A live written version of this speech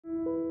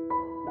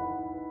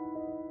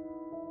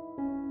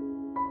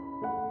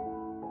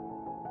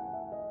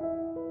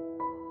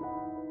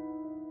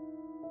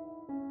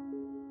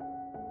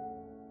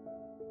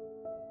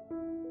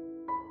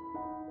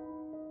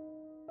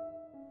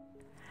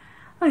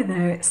Hi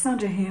there, it's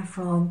Sandra here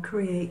from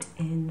Create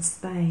in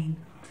Spain.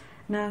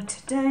 Now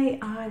today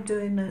I'm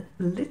doing a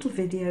little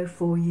video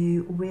for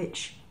you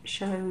which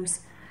shows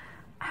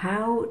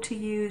how to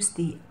use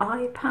the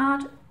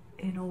iPad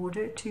in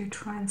order to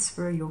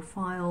transfer your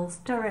files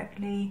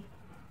directly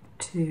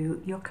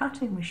to your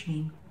cutting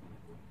machine.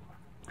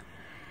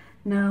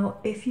 Now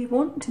if you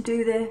want to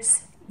do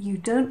this, you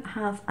don't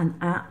have an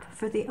app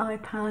for the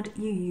iPad,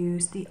 you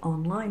use the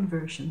online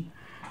version.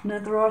 Now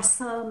there are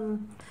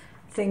some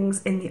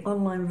things in the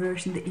online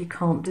version that you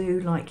can't do,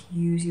 like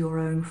use your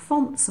own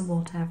fonts and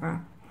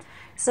whatever.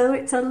 So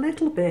it's a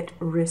little bit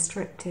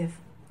restrictive.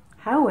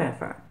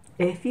 However,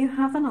 if you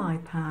have an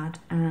iPad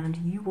and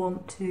you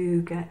want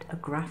to get a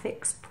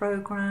graphics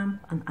program,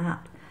 an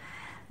app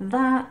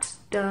that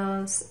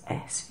does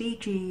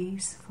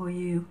SVGs for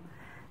you,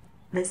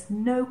 there's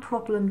no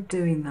problem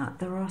doing that.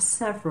 There are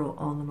several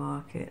on the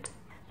market.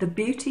 The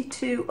beauty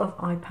too of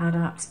iPad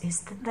apps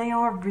is that they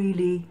are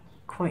really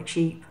quite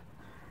cheap.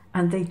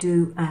 And they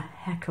do a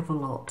heck of a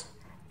lot.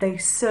 They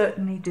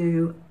certainly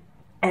do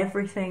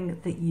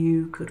everything that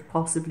you could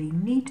possibly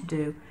need to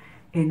do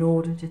in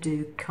order to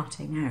do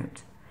cutting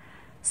out.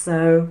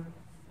 So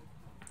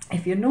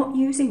if you're not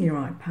using your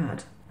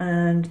iPad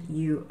and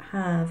you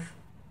have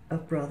a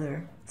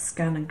brother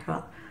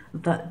ScanNCut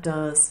that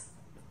does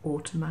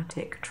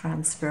automatic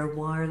transfer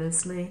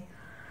wirelessly,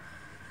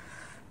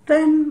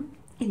 then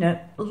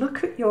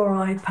look at your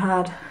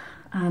iPad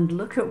and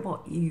look at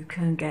what you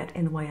can get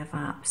in the way of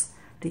apps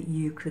that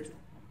you could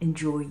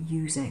enjoy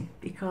using,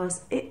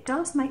 because it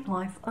does make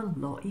life a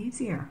lot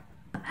easier.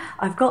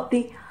 I've got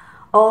the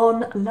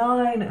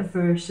online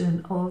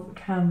version of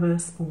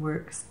Canvas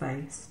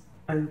Workspace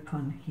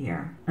open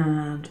here,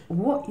 and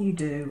what you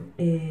do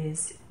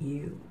is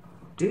you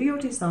do your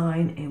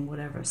design in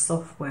whatever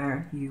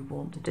software you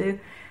want to do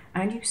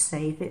and you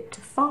save it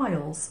to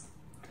files.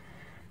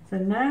 So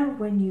now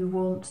when you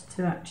want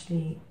to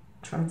actually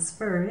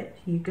transfer it,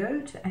 you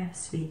go to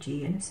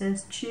SVG and it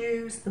says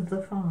choose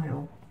the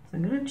file. So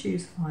I'm going to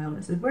choose file.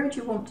 It says where do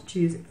you want to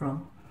choose it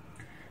from?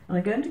 And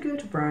I'm going to go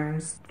to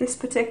browse. This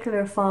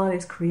particular file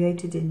is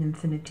created in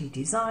Affinity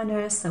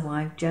Designer, so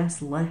I've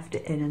just left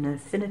it in an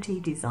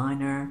Affinity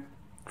Designer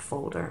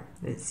folder.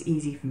 It's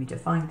easy for me to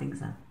find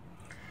things in.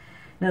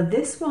 Now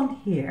this one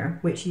here,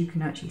 which you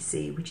can actually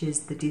see, which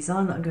is the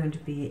design that I'm going to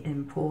be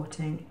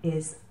importing,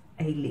 is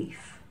a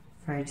leaf.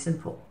 Very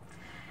simple.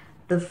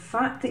 The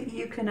fact that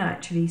you can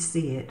actually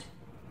see it,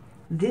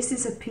 this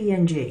is a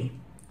PNG,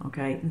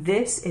 okay?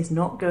 This is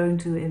not going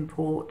to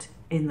import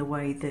in the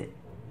way that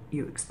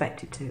you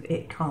expect it to.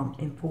 It can't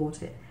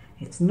import it.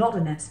 It's not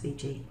an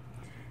SVG.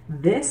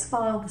 This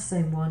file, the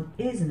same one,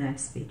 is an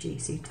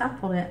SVG. So you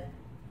tap on it,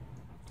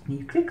 and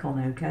you click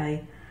on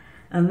OK,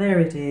 and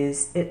there it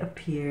is. It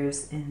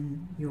appears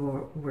in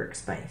your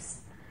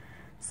workspace.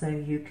 So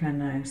you can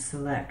now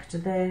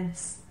select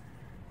this,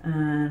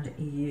 and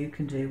you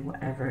can do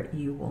whatever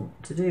you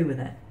want to do with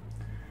it.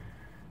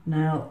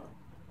 Now,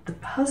 the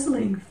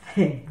puzzling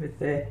thing with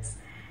this,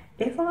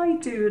 if I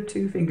do a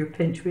two-finger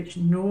pinch, which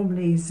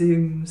normally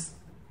zooms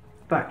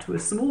back to a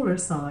smaller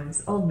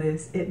size, on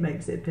this it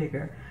makes it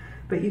bigger.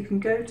 But you can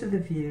go to the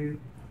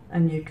view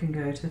and you can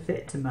go to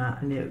fit to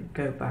mat and it'll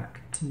go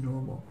back to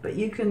normal. But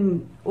you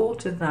can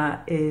alter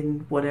that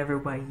in whatever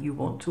way you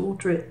want to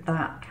alter it.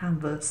 That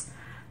Canvas,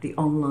 the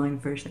online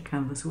version of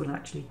Canvas, will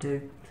actually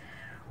do.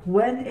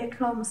 When it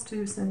comes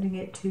to sending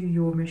it to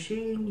your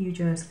machine, you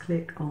just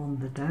click on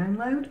the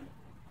download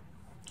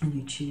and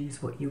you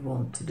choose what you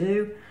want to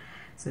do.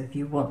 So if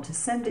you want to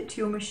send it to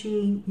your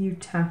machine, you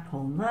tap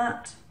on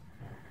that,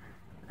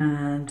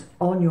 and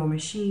on your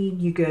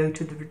machine you go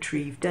to the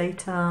retrieve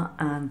data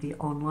and the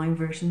online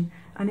version,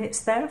 and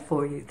it's there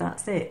for you.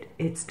 That's it,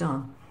 it's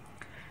done.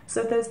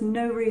 So there's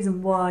no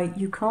reason why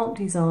you can't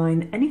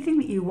design anything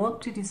that you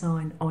want to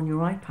design on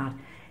your iPad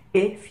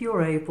if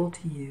you're able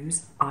to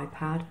use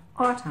iPad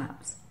art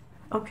apps.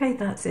 Okay,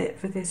 that's it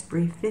for this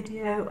brief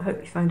video. I hope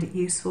you found it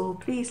useful.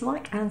 Please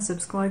like and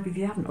subscribe if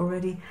you haven't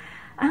already,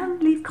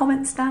 and leave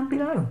comments down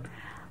below.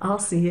 I'll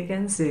see you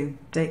again soon.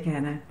 Take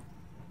care now.